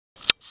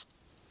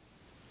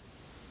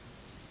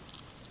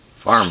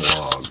Farm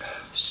log.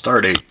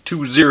 Start date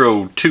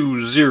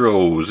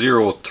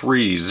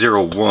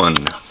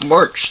 2020-0301.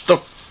 March the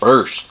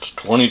 1st,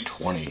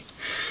 2020.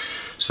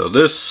 So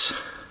this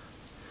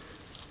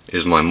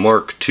is my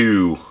Mark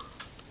II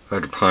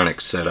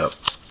hydroponic setup.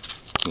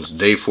 It's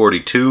day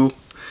 42.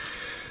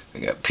 I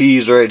got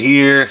peas right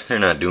here. They're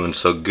not doing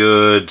so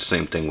good.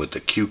 Same thing with the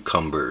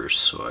cucumbers.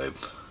 So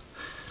I've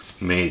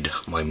made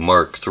my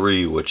Mark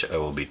III, which I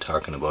will be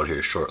talking about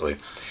here shortly.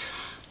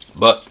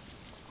 But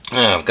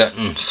I've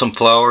gotten some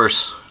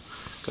flowers.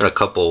 Got a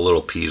couple of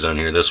little peas on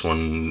here. This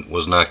one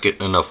was not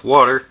getting enough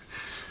water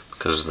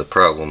because of the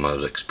problem I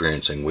was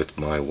experiencing with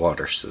my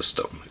water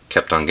system. It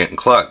kept on getting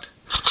clogged.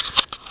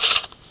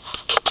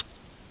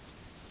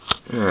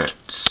 Alright,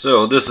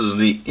 so this is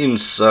the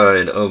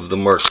inside of the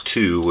Mark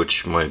II,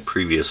 which my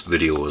previous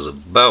video was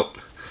about.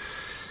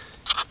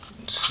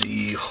 Let's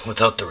see,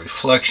 without the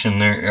reflection,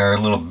 there are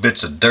little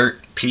bits of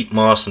dirt, peat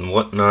moss, and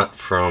whatnot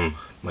from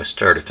my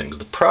starter things.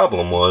 The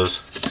problem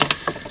was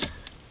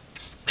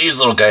these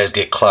little guys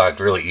get clogged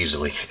really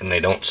easily and they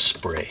don't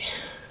spray.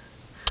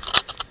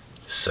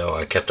 So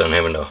I kept on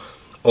having to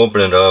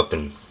open it up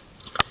and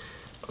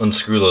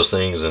unscrew those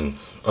things and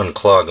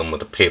unclog them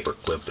with a paper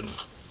clip, and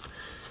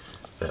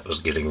that was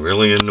getting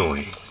really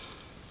annoying.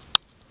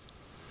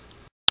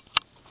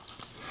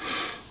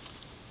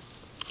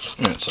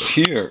 Alright, so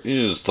here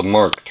is the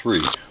Mark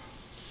III.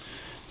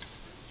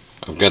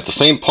 I've got the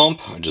same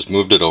pump, I just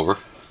moved it over.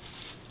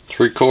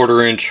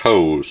 3/4 inch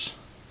hose.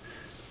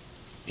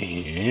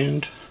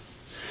 And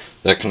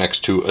that connects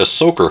to a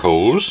soaker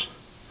hose,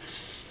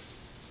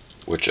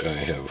 which I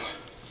have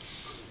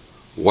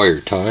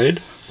wire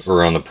tied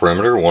around the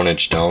perimeter, 1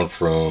 inch down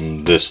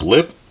from this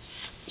lip.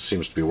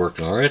 Seems to be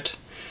working alright.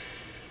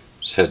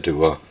 Just had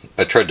to,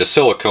 I tried to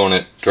silicone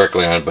it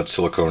directly on, but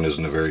silicone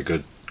isn't a very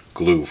good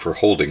glue for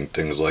holding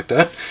things like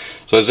that.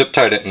 So I zip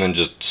tied it and then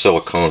just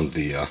siliconed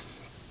the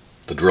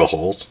drill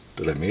holes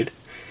that I made.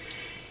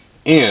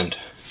 And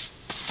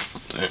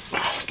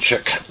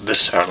check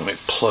this out. Let me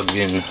plug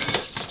in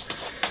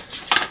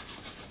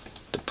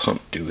the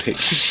pump doohickey.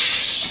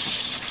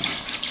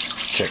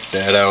 Check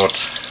that out.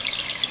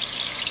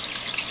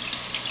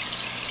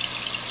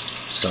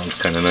 Sounds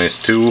kind of nice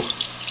too.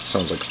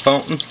 Sounds like a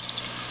fountain.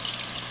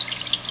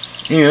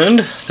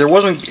 And it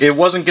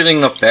wasn't getting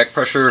enough back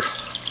pressure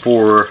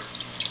for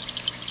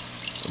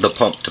the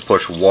pump to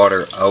push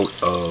water out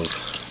of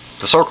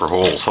the soaker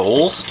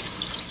holes.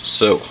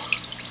 So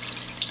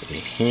a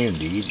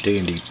handy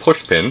dandy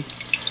push pin.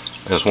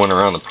 I just went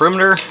around the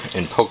perimeter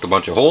and poked a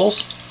bunch of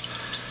holes,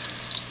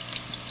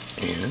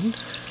 and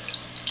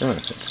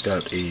it's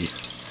got a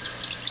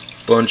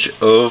bunch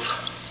of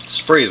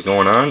sprays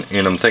going on.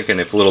 And I'm thinking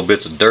if little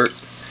bits of dirt,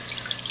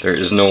 there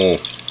is no,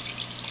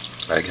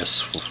 I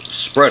guess,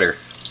 spreader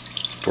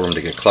for them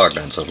to get clogged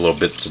on. So if little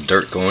bits of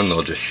dirt going,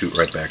 they'll just shoot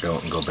right back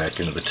out and go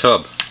back into the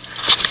tub,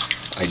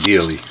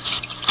 ideally.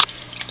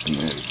 And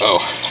then,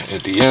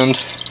 at the end,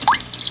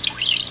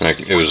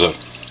 it was a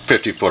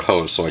 50-foot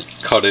hose, so I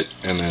cut it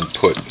and then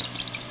put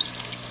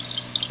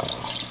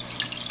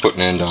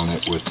an end on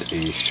it with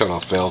a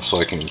shutoff valve so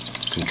I can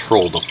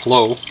control the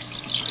flow.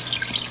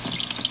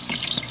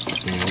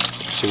 And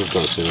see what it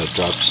does. See, that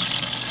drops,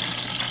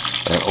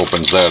 that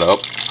opens that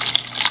up,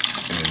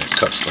 and it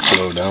cuts the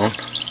flow down.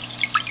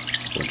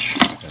 Which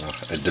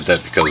I did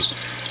that because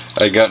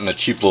I had gotten a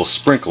cheap little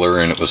sprinkler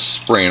and it was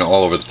spraying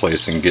all over the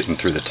place and getting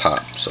through the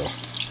top. So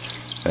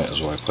that is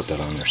why I put that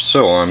on there.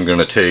 So I'm going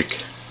to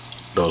take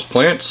those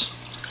plants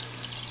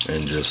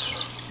and just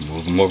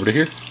move them over to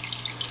here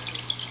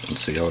and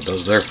see how it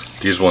does there.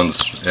 These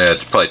ones,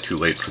 it's probably too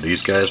late for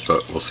these guys,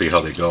 but we'll see how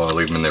they go. I'll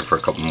leave them in there for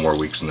a couple more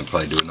weeks and then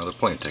probably do another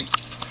planting.